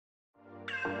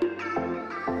Good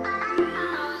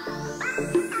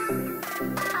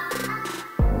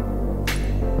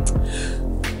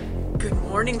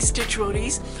morning, Stitch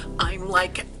Roadies. I'm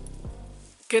like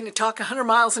going to talk 100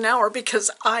 miles an hour because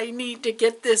I need to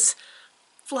get this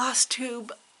floss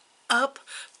tube up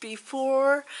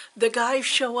before the guys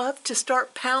show up to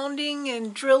start pounding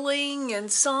and drilling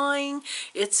and sawing.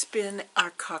 It's been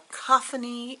a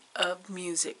cacophony of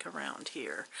music around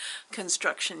here,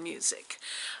 construction music.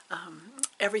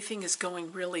 Everything is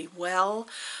going really well.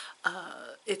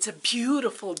 It's a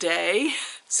beautiful day,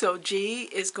 so G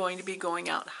is going to be going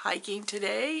out hiking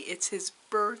today. It's his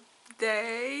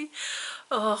birthday.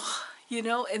 Oh, you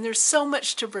know, and there's so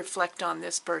much to reflect on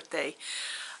this birthday.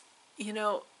 You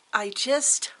know, I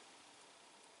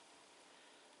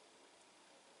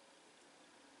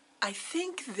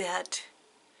think that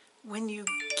when you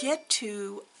get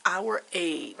to our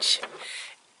age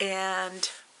and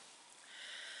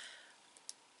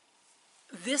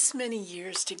this many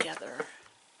years together,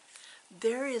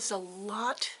 there is a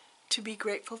lot to be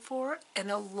grateful for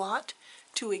and a lot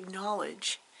to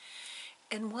acknowledge.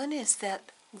 And one is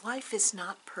that life is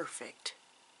not perfect.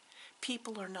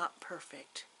 People are not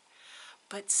perfect.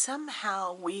 But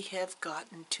somehow we have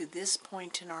gotten to this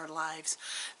point in our lives,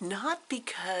 not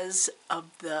because of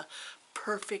the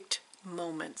perfect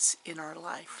moments in our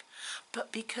life,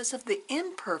 but because of the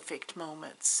imperfect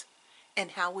moments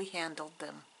and how we handled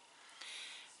them.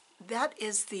 That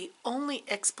is the only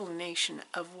explanation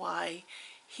of why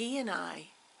he and I,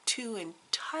 two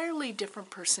entirely different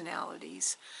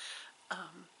personalities,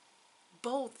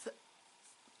 both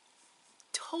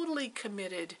totally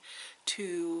committed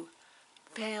to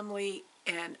family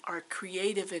and our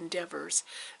creative endeavors,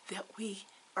 that we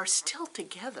are still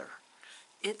together.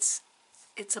 It's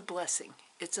a blessing.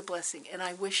 It's a blessing, and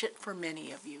I wish it for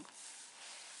many of you,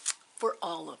 for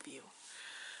all of you.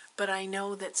 But I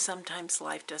know that sometimes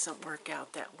life doesn't work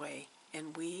out that way,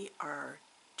 and we are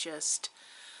just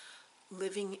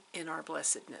living in our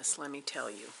blessedness, let me tell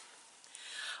you.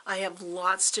 I have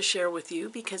lots to share with you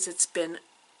because it's been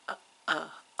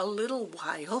a little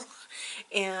while,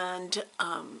 and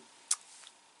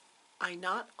I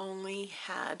not only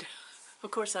had,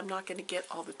 of course I'm not going to get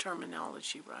all the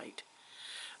terminology right,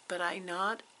 but I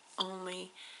not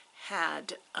only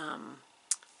had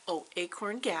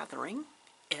Acorn gathering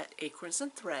at Acorns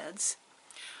and Threads.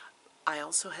 I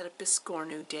also had a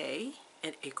Biscornu day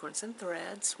at Acorns and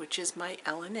Threads, which is my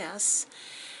LNS,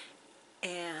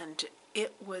 and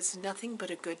it was nothing but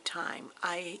a good time.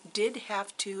 I did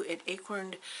have to, at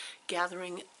Acorn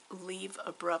gathering, leave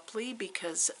abruptly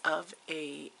because of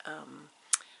a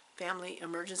family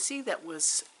emergency that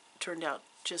turned out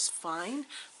just fine,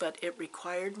 but it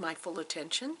required my full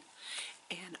attention,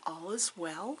 and all is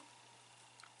well.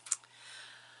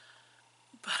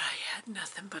 But I had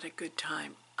nothing but a good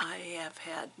time. I have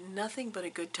had nothing but a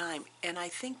good time, and I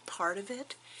think part of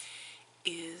it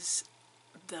is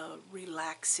the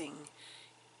relaxing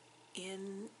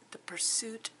in the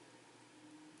pursuit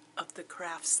of the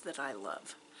crafts that I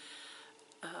love.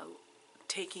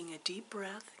 Taking a deep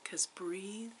breath, because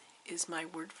breathe is my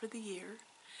word for the year,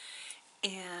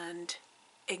 and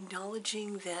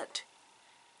acknowledging that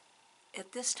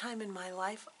at this time in my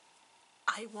life,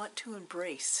 I want to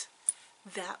embrace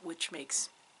that which makes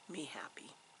me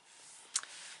happy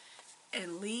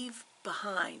and leave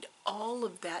behind all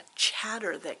of that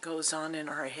chatter that goes on in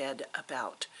our head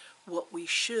about what we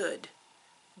should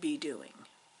be doing.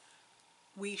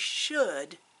 We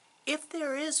should, if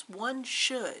there is one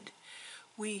should,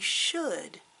 we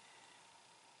should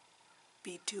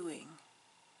be doing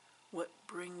what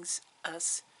brings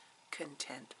us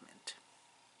contentment.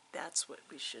 That's what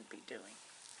we should be doing.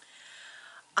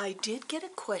 I did get a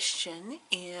question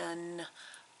in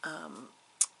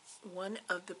one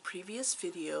of the previous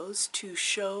videos to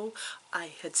show.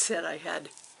 I had said I had,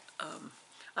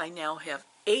 I now have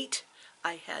 8.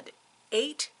 I had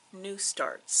 8 new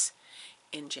starts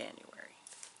in January.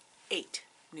 8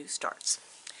 new starts.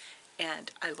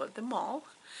 And I love them all.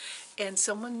 And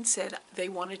someone said they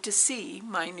wanted to see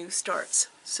my new starts.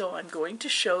 So I'm going to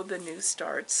show the new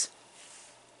starts.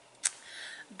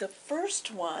 The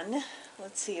first one,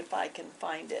 let's see if I can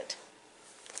find it,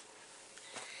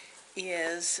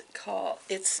 is called,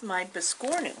 it's my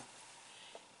Biscornu.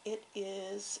 It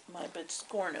is my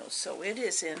Biscornu. So it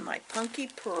is in my Punky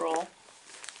Pearl.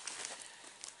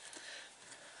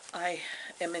 I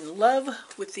am in love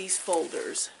with these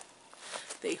folders.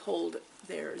 They hold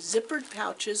their zippered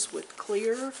pouches with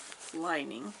clear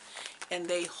lining, and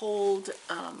they hold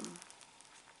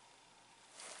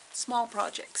small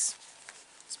projects.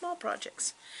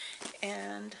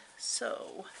 And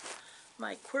so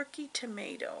My quirky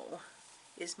tomato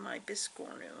is my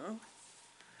Biscornu.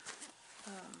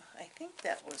 I think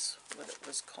that was what it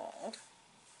was called.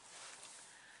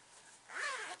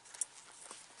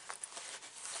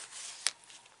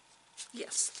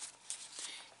 Yes,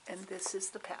 and this is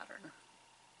the pattern.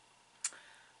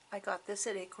 I got this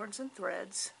at Acorns and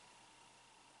Threads.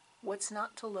 What's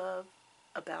not to love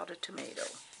about a tomato?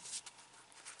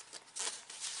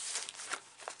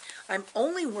 I'm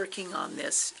only working on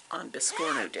this on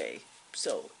Biscornu Day,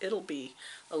 so it'll be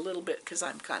a little bit, because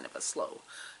I'm kind of a slow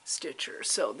stitcher.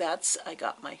 So that's, I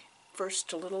got my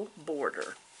first little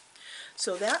border.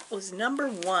 So that was number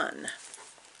 1.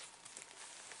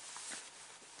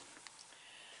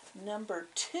 Number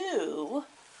 2,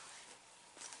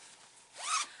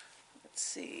 let's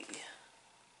see.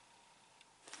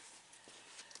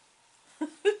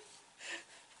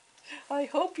 I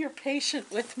hope you're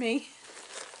patient with me,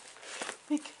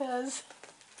 because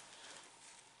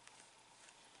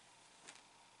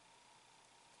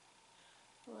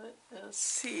let's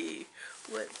see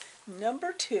what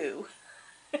number 2.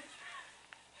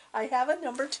 I have a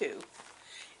number 2.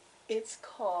 It's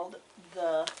called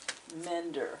the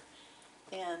Mender,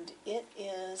 and it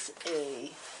is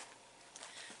a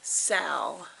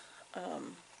sal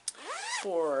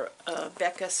for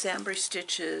Becca Sambry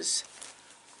Stitch's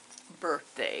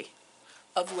birthday,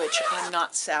 of which I'm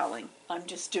not saling. I'm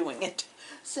just doing it.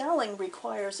 Saling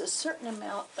requires a certain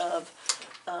amount of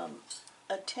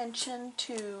attention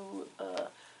to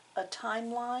a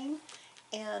timeline,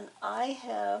 and I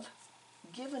have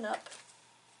given up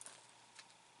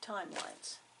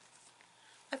timelines.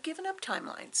 I've given up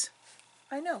timelines.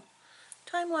 I know.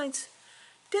 Timelines,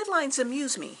 deadlines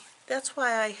amuse me. That's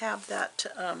why I have that,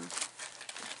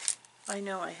 I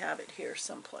know I have it here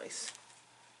someplace.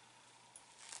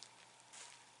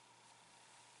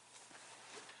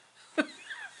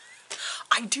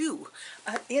 I do.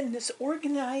 In this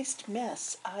organized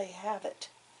mess, I have it.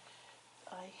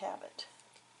 I have it.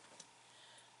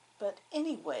 But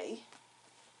anyway,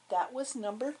 that was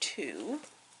number 2.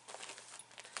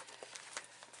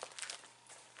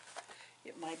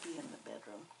 It might be in the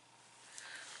bedroom.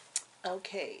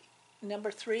 Okay,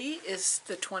 number 3 is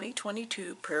the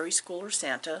 2022 Prairie Schooler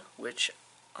Santa, which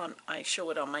I show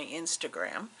it on my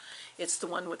Instagram. It's the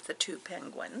one with the 2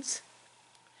 penguins.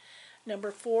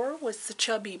 Number 4 was the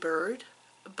Chubby Bird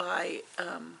by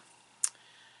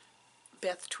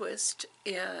Beth Twist,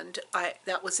 and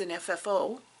that was an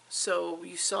FFO, so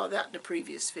you saw that in a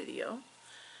previous video.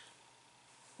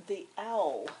 The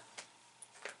Owl.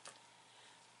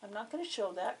 I'm not going to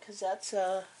show that because that's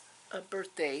a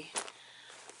birthday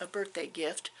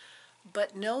gift,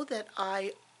 but know that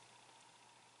I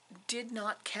did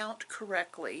not count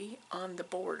correctly on the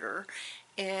border,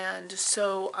 and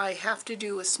so I have to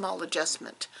do a small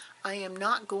adjustment. I am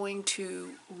not going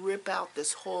to rip out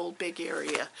this whole big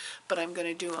area, but I'm going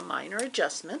to do a minor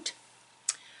adjustment.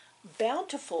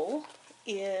 Bountiful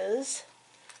is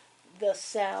the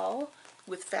Sal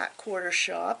with Fat Quarter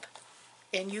Shop,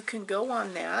 and you can go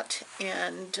on that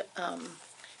and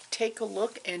take a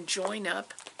look and join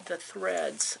up the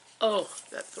threads. Oh,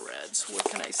 the threads. What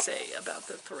can I say about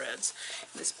the threads?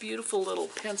 This beautiful little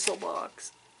pencil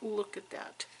box. Look at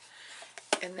that.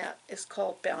 And that is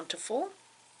called Bountiful.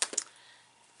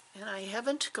 And I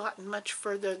haven't gotten much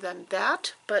further than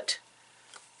that, but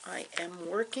I am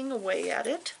working away at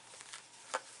it.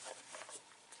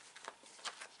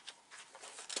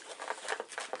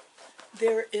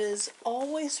 There is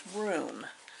always room.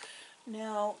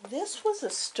 Now, this was a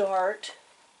start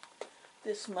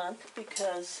this month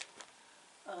because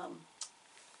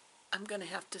I'm going to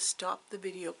have to stop the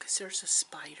video because there's a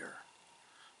spider.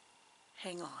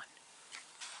 Hang on.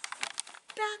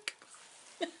 Back.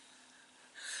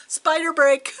 Spider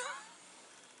break.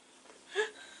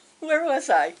 Where was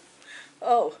I?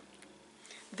 Oh,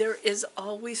 there is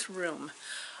always room.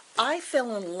 I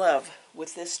fell in love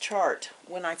with this chart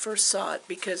when I first saw it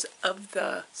because of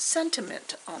the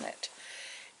sentiment on it.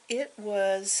 It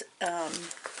was,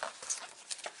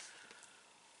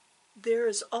 there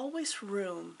is always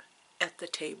room at the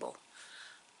table.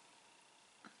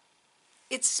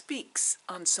 It speaks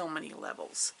on so many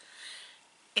levels.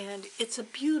 And it's a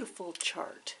beautiful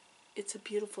chart. It's a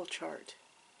beautiful chart.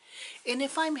 And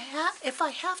if I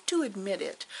have to admit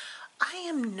it, I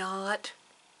am not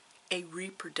a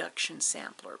reproduction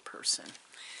sampler person.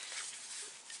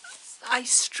 I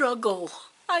struggle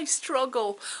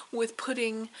with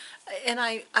putting, and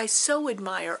I so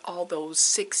admire all those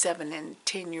 6, 7, and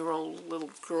 10-year-old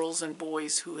little girls and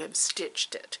boys who have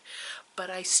stitched it, but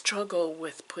I struggle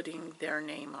with putting their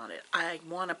name on it. I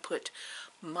want to put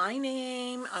my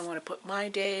name. I want to put my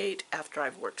date after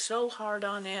I've worked so hard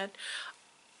on it.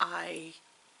 I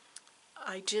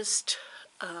just,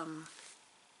 I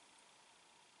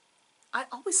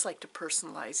always like to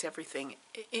personalize everything,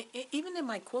 even in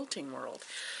my quilting world.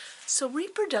 So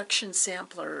reproduction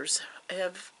samplers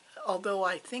have, although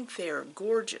I think they are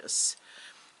gorgeous,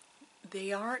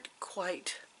 they aren't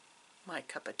quite my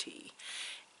cup of tea.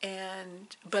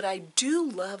 But I do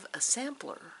love a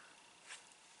sampler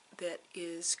that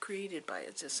is created by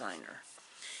a designer.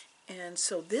 And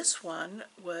so this one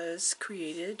was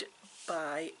created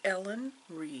by Ellen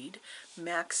Reed,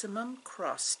 Maximum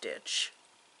Cross Stitch.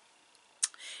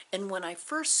 And when I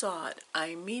first saw it, I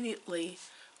immediately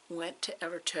went to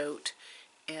Evertote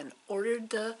and ordered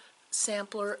the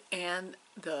sampler and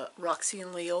the Roxy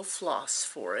and Leo floss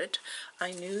for it.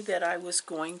 I knew that I was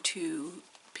going to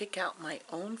pick out my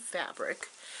own fabric.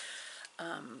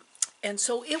 And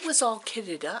so it was all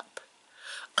kitted up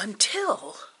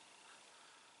until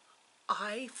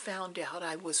I found out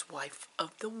I was wife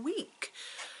of the week.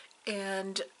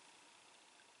 And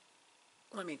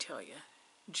let me tell you,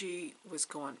 G was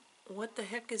going, what the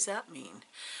heck does that mean?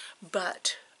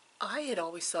 But I had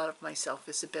always thought of myself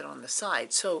as a bit on the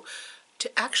side. So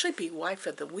to actually be wife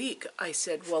of the week, I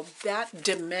said, well, that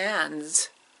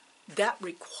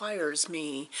requires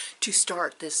me to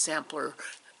start this sampler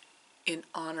in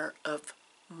honor of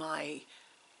my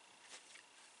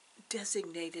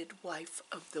designated wife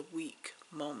of the week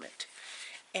moment.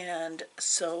 And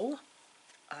so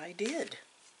I did.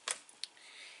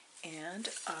 And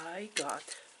I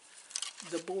got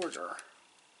the border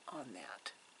on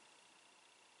that.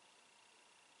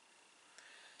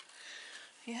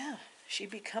 Yeah, she'd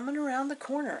be coming around the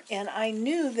corner. And I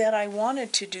knew that I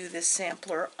wanted to do this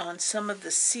sampler on some of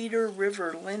the Cedar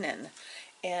River linen.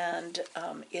 And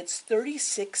it's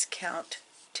 36 count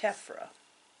tephra.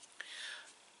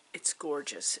 It's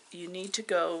gorgeous. You need to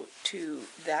go to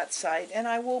that site, and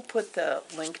I will put the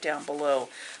link down below.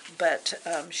 But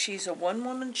she's a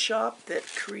one-woman shop that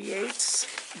creates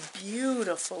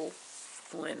beautiful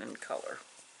linen color.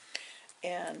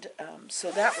 And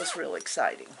so that was real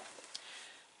exciting.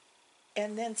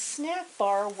 And then Snack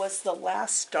Bar was the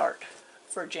last start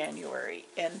for January,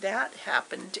 and that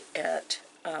happened at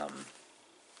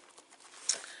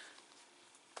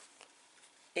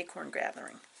Acorn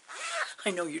Gathering. I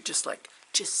know you're just like,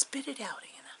 just spit it out,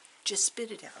 Anna. Just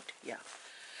spit it out. Yeah.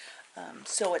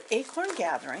 So at Acorn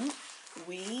Gathering,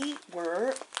 we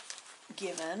were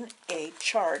given a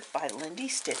chart by Lindy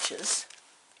Stitches.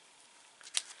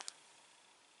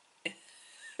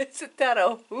 Isn't that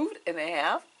a hoot and a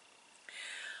half?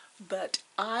 But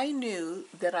I knew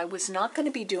that I was not going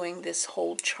to be doing this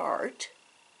whole chart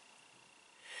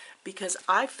because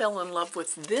I fell in love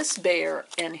with this bear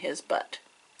and his butt.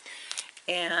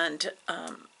 And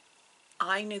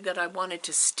I knew that I wanted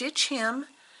to stitch him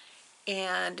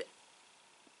and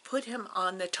put him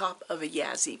on the top of a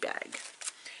Yazzie bag.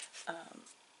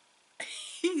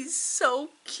 He's so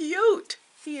cute.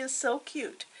 He is so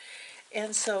cute.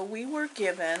 And so we were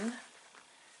given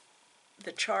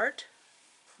the chart,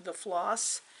 the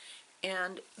floss,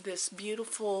 and this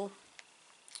beautiful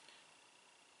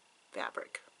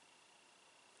fabric.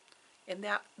 And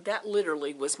that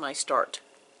literally was my start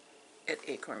at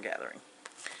Acorn Gathering,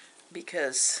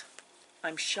 because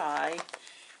I'm shy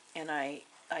and I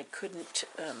couldn't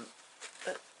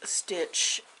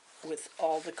stitch with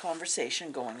all the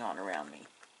conversation going on around me.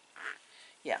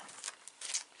 Yeah.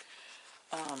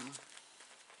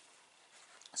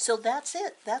 So that's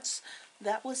it.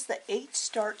 That was the 8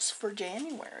 starts for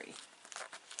January.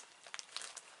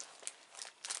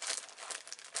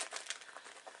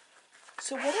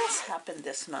 So what else happened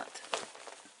this month?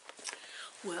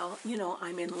 Well, you know,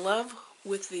 I'm in love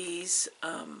with these,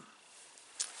 I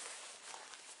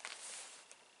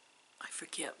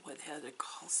forget what Heather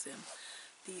calls them,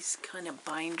 these kind of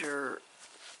binder,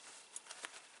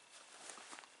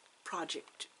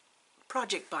 project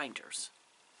binders.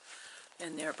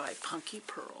 And they're by Punky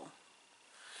Pearl.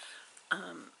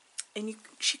 And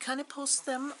she kind of posts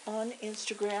them on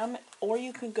Instagram, or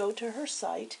you can go to her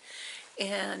site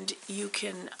and you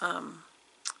can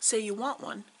say you want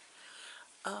one.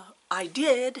 I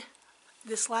did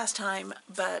this last time,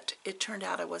 but it turned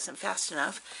out I wasn't fast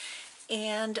enough,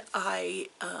 and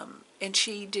and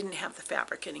she didn't have the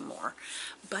fabric anymore.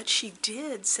 But she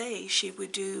did say she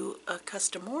would do a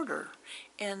custom order,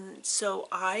 and so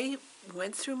I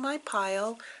went through my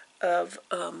pile of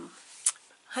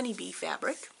honeybee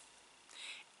fabric,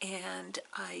 and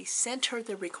I sent her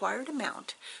the required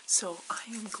amount. So I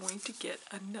am going to get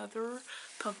another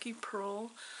Punky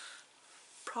Pearl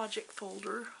project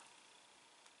folder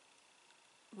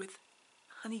with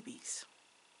honeybees.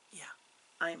 Yeah,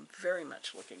 I'm very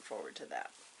much looking forward to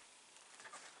that.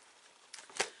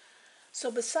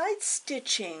 So besides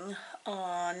stitching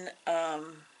on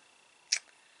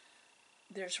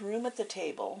There's Room at the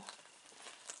Table,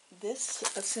 this,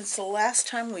 since the last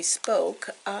time we spoke,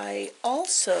 I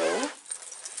also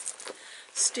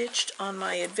stitched on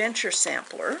my adventure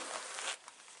sampler.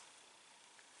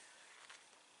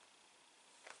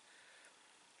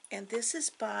 And this is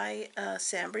by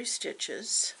Sambry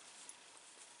Stitches.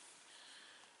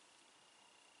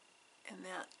 And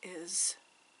that is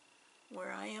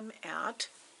where I am at.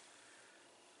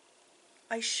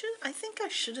 I think I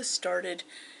should have started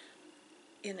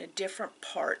in a different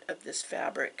part of this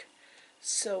fabric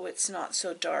so it's not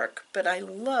so dark, but I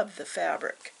love the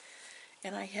fabric.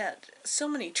 And I had so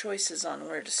many choices on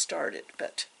where to start it,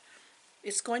 but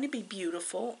it's going to be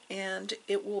beautiful, and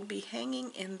it will be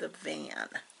hanging in the van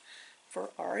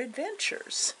for our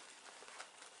adventures.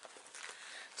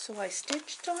 So I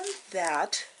stitched on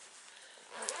that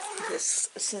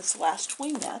since last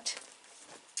we met.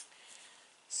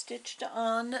 Stitched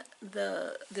on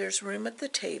There's Room at the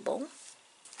Table.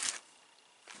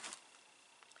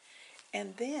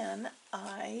 And then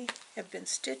I have been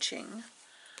stitching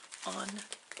on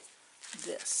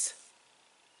this.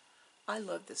 I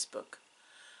love this book.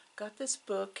 Got this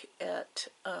book at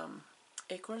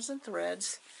Acorns and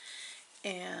Threads,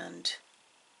 and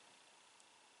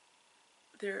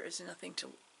there is nothing to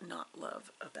not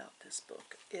love about this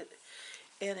book. It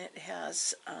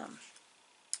has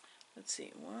let's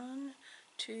see, 1,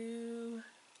 2,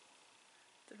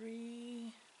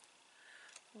 3,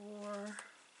 4,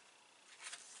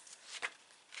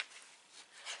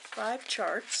 5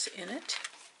 charts in it.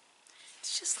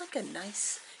 It's just like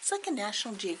it's like a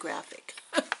National Geographic.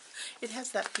 It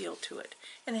has that feel to it.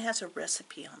 And it has a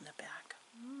recipe on the back.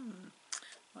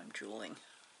 I'm drooling.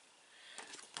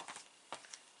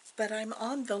 But I'm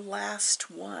on the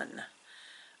last one.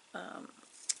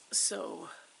 So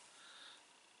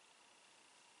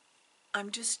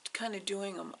I'm just kind of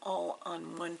doing them all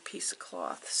on one piece of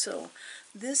cloth. So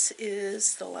this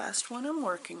is the last one I'm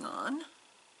working on.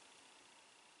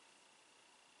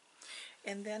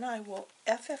 And then I will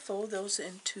FFO those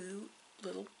into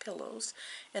little pillows.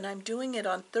 And I'm doing it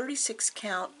on 36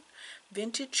 count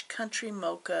Vintage Country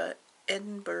Mocha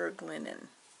Edinburgh linen.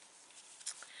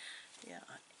 Yeah.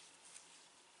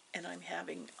 And I'm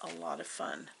having a lot of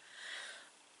fun.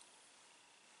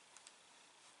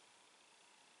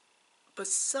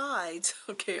 Besides,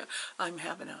 okay, I'm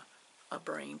having a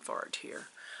brain fart here.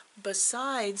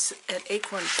 Besides at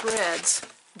Acorn Threads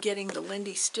getting the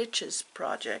Lindy Stitches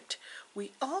project,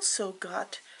 we also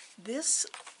got this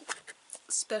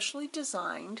specially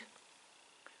designed.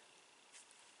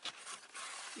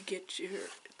 You get your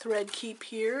thread keep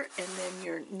here, and then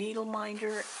your needle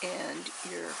minder and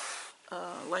your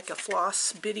like a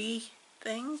floss bitty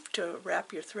thing to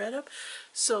wrap your thread up.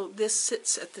 So this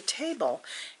sits at the table,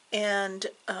 and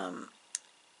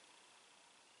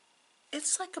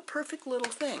it's like a perfect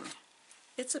little thing.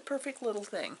 It's a perfect little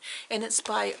thing, and it's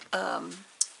by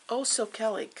Oh So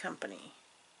Kelly Company.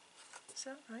 Is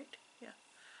that right? Yeah.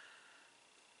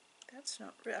 That's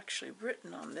not actually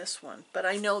written on this one, but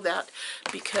I know that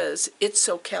because It's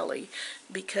So Kelly,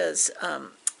 because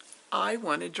I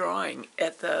won a drawing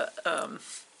at the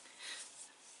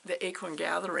Acorn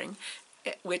Gathering,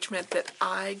 which meant that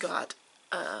I got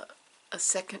a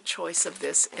second choice of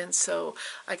this, and so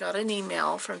I got an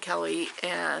email from Kelly,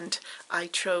 and I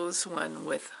chose one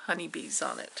with honeybees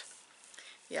on it.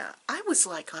 Yeah, I was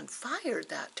like on fire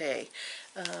that day,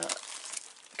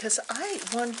 because I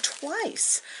won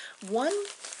twice.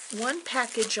 One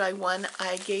package I won,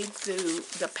 I gave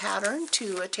the pattern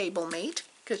to a table mate,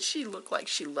 because she looked like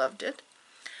she loved it.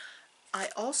 I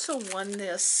also won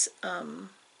this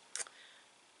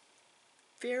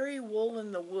Fairy Wool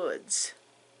in the Woods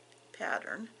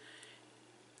pattern,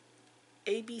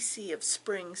 ABC of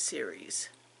Spring series.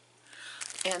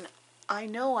 And I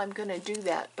know I'm going to do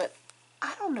that, but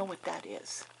I don't know what that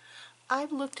is.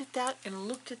 I've looked at that and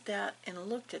looked at that and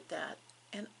looked at that,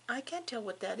 and I can't tell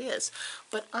what that is.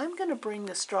 But I'm going to bring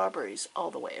the strawberries all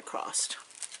the way across.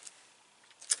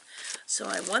 So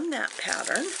I won that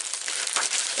pattern.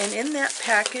 And in that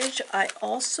package, I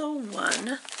also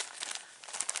won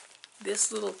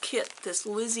this little kit, this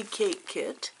Lizzie Kate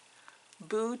kit,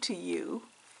 Boo to You.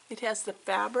 It has the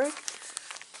fabric,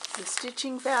 the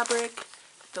stitching fabric,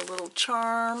 the little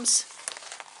charms.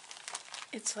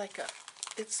 It's like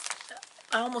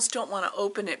I almost don't want to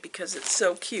open it because it's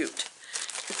so cute.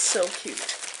 It's so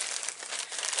cute.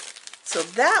 So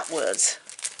that was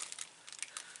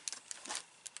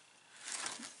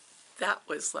that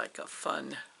was like a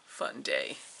fun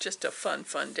day. Just a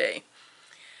fun day.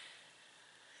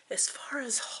 As far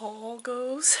as haul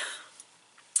goes,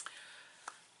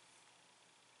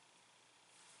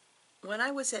 when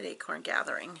I was at Acorn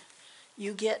Gathering,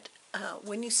 you get,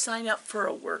 when you sign up for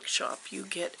a workshop, you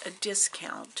get a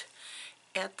discount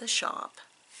at the shop.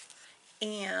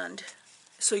 And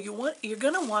so you're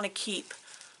going to want to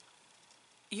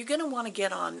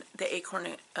get on the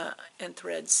Acorn and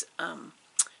Threads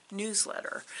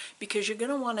newsletter, because you're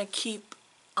going to want to keep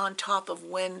on top of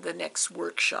when the next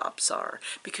workshops are,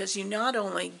 because you not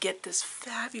only get this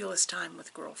fabulous time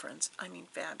with girlfriends,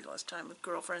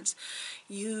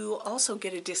 you also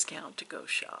get a discount to go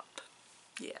shop.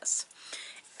 Yes.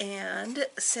 And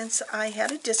since I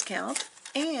had a discount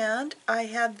and I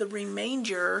had the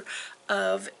remainder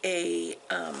of a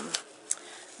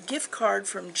gift card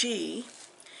from G,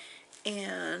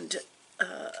 and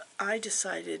I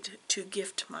decided to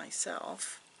gift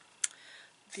myself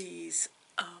these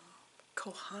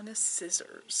Kohana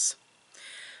scissors.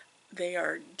 They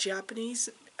are Japanese.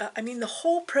 The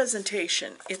whole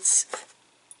presentation, it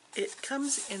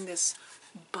comes in this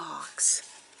box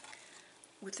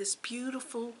with this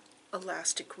beautiful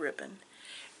elastic ribbon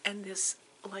and this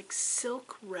like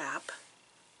silk wrap,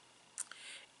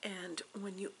 and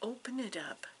when you open it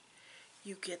up,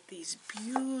 you get these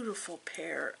beautiful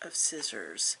pair of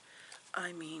scissors.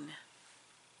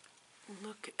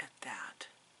 Look at that.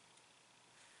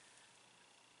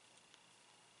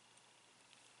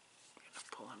 I'm going to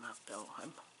pull them out though.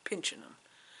 I'm pinching them.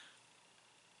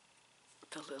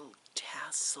 The little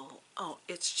tassel. Oh,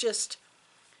 it's just,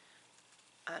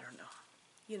 I don't know.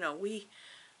 We,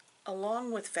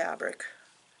 along with fabric,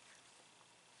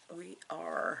 we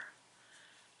are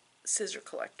scissor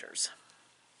collectors.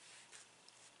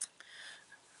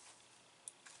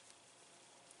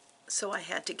 So I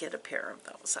had to get a pair of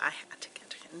those.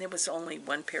 And there was only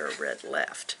one pair of red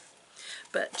left.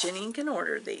 But Janine can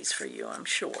order these for you, I'm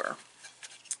sure.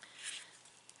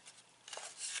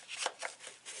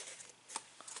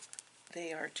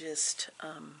 They are just,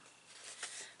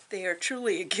 they are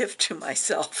truly a gift to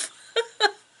myself.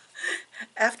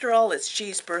 After all, it's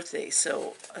G's birthday,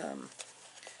 so,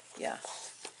 yeah,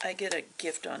 I get a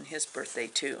gift on his birthday,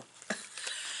 too.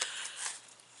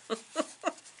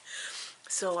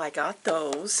 So I got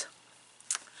those.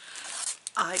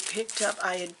 I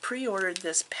had pre-ordered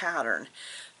this pattern.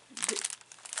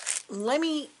 Let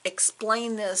me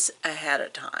explain this ahead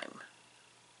of time.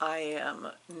 I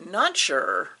am not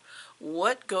sure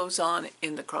what goes on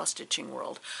in the cross-stitching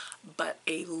world, but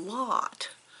a lot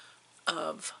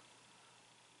of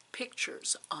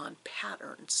pictures on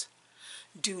patterns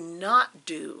do not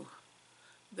do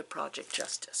the project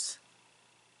justice.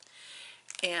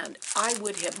 And I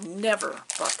would have never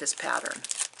bought this pattern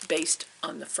based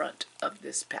on the front of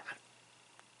this pattern.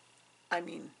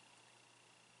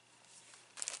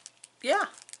 Yeah.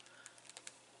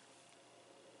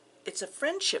 It's a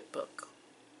friendship book,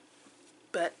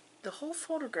 but the whole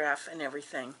photograph and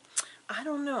everything, I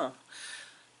don't know.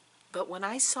 But when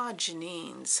I saw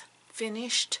Janine's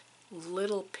finished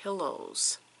little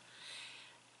pillows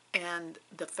and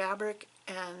the fabric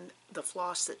and the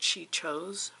floss that she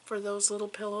chose for those little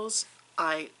pillows,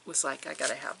 I was like, I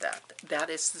gotta have that. That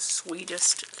is the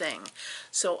sweetest thing.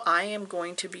 So I am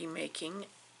going to be making,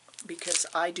 because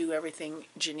I do everything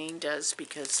Janine does,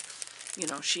 because,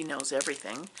 she knows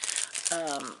everything.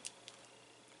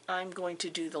 I'm going to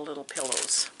do the little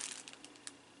pillows.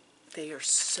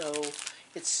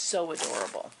 It's so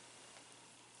adorable.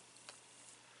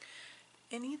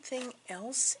 Anything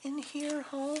else in here,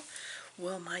 haul?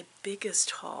 Well, my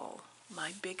biggest haul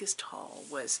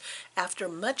was, after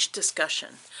much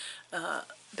discussion,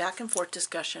 back and forth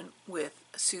discussion with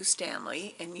Sue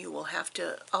Stanley, and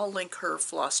I'll link her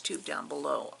floss tube down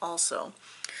below also.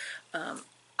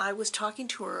 I was talking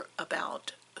to her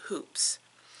about hoops.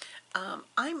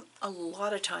 I'm a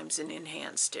lot of times an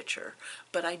in-hand stitcher,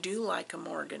 but I do like a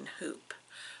Morgan hoop.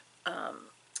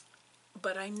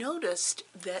 But I noticed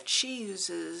that she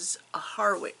uses a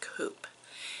Harwick hoop,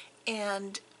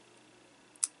 and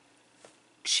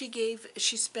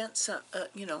she spent some,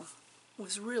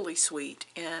 was really sweet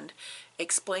and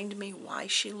explained to me why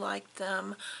she liked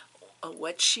them,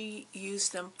 what she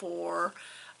used them for.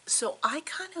 So I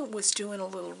kind of was doing a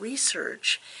little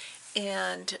research,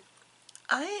 and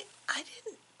I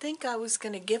didn't think I was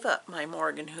going to give up my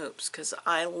Morgan hoops, because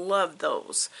I love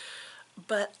those.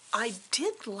 But I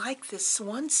did like this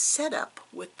one setup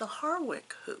with the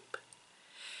Harwick hoop.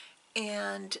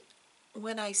 And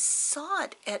when I saw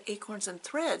it at Acorns and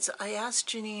Threads, I asked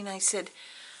Janine, I said,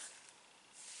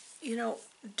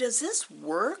 does this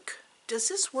work? does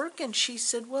this work? And she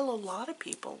said, well, a lot of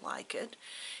people like it.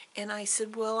 And I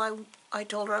said, well, I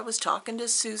told her I was talking to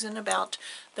Susan about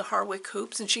the Harwick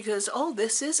hoops, and she goes, oh,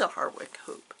 this is a Harwick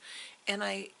hoop. And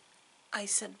I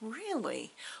said,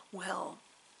 really? Well,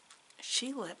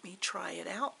 she let me try it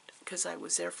out because I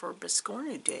was there for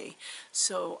Biscornu Day.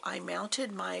 So I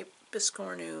mounted my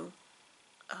Biscornu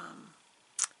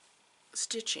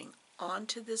stitching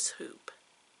onto this hoop,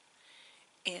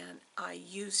 and I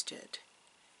used it,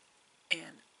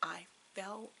 and I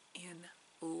fell in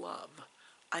love.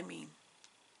 I mean,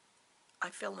 I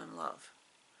fell in love.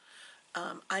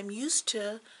 I'm used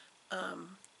to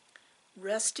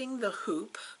resting the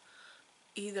hoop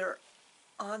either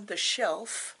on the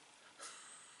shelf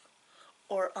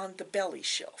or on the belly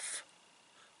shelf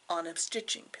on a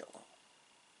stitching pillow.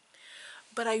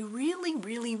 But I really,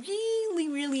 really, really,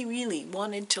 really, really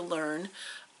wanted to learn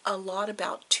a lot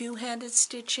about two-handed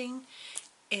stitching,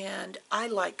 and I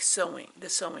like sewing, the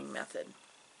sewing method.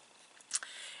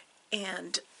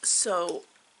 And so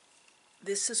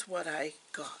this is what I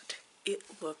got. It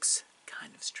looks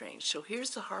kind of strange. So here's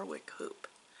the Harwick hoop,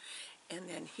 and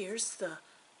then here's the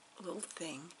little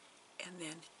thing, and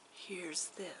then here's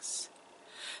this.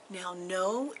 Now,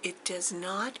 no, it does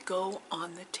not go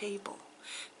on the table.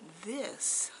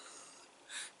 This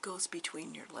goes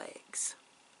between your legs.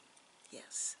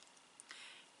 Yes.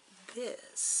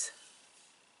 This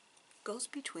goes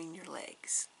between your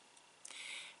legs.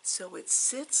 So it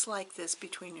sits like this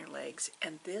between your legs,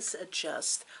 and this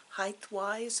adjusts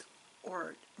height-wise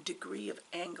or degree of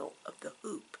angle of the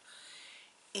hoop.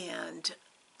 And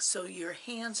so your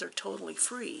hands are totally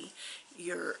free.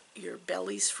 Your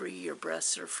belly's free, your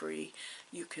breasts are free,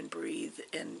 you can breathe,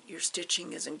 and your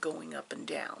stitching isn't going up and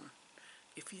down,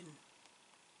 if you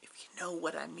know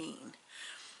what I mean.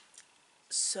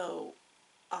 So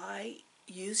I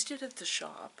used it at the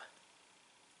shop.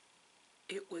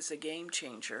 It was a game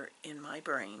changer in my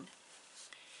brain.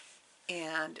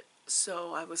 And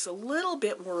so I was a little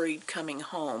bit worried coming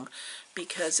home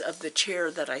because of the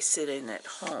chair that I sit in at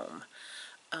home.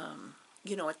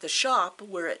 You know, at the shop,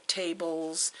 we're at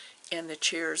tables, and the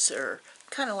chairs are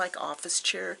kind of like office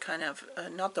chair, kind of,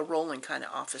 not the rolling kind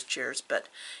of office chairs, but,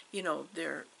 you know,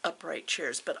 they're upright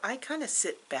chairs. But I kind of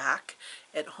sit back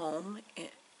at home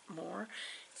more,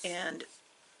 and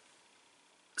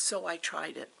so I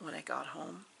tried it when I got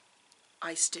home.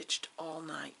 I stitched all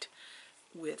night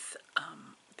with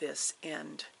this,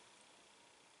 and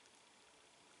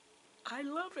I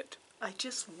love it. I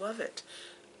just love it.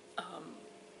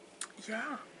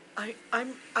 Yeah,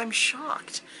 I'm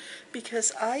shocked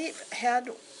because I've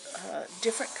had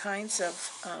different kinds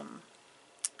of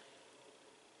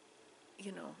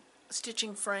you know,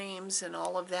 stitching frames and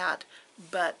all of that,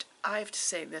 but I have to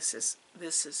say this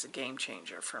is a game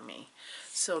changer for me.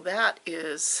 So that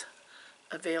is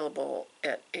available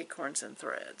at Acorns and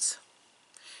Threads.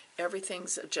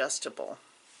 Everything's adjustable.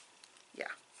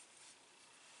 Yeah.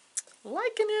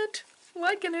 Liking it.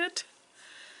 Liking it.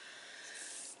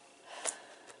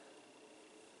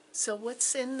 So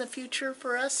what's in the future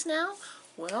for us now?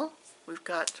 Well, we've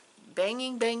got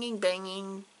banging, banging,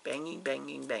 banging, banging,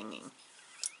 banging, banging.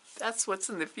 That's what's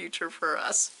in the future for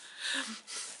us.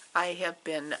 I have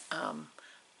been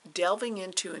delving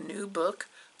into a new book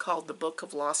called The Book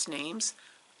of Lost Names.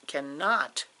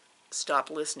 Cannot stop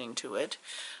listening to it.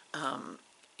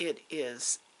 It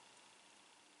is,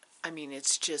 I mean,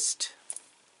 it's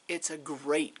a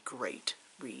great, great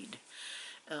read.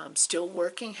 Still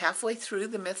working halfway through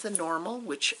The Myth of Normal,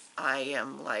 which I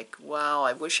am like, wow,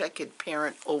 I wish I could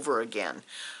parent over again.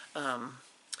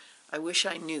 I wish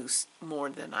I knew more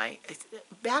than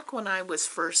back when I was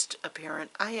first a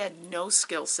parent, I had no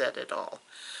skill set at all.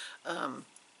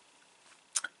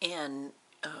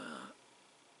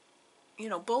 You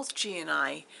know, both G and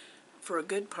I, for a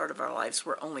good part of our lives,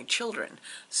 were only children.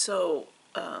 So,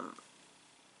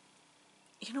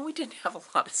 you know, we didn't have a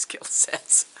lot of skill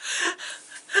sets.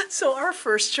 So our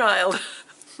first child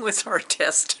was our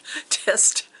test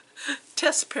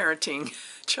parenting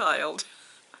child,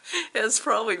 as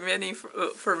probably many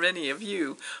for many of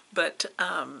you. But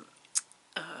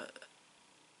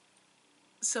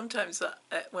sometimes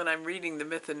when I'm reading The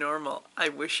Myth of Normal, I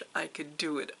wish I could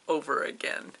do it over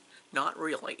again. Not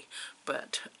really,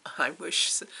 but I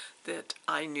wish that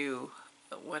I knew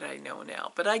what I know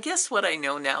now. But I guess what I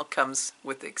know now comes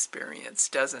with experience,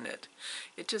 doesn't it?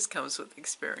 It just comes with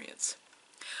experience.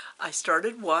 I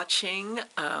started watching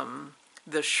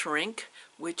The Shrink,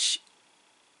 which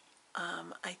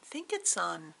I think it's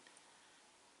on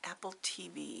Apple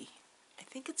TV. I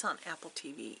think it's on Apple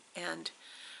TV, and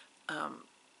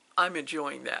I'm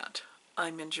enjoying that.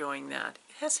 I'm enjoying that.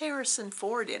 It has Harrison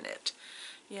Ford in it.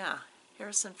 Yeah,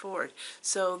 Harrison Ford.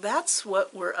 So that's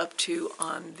what we're up to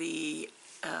on the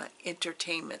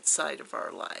entertainment side of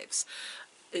our lives.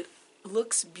 It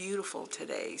looks beautiful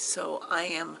today, so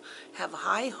have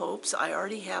high hopes. I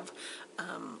already have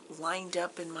lined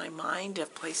up in my mind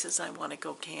of places I want to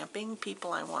go camping,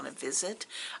 people I want to visit.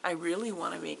 I really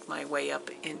want to make my way up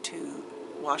into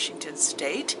Washington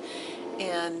State,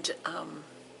 and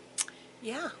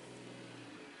yeah,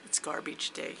 it's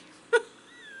garbage day.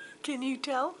 Can you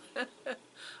tell?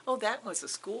 Oh, that was a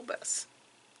school bus.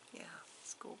 Yeah,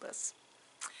 school bus.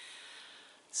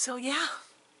 So yeah,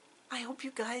 I hope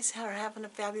you guys are having a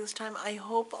fabulous time. I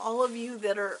hope all of you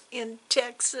that are in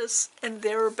Texas and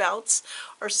thereabouts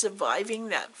are surviving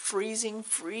that freezing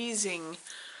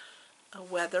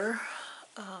weather.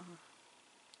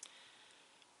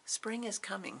 Spring is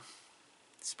coming.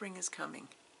 Spring is coming.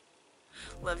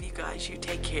 Love you guys. You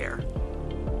take care.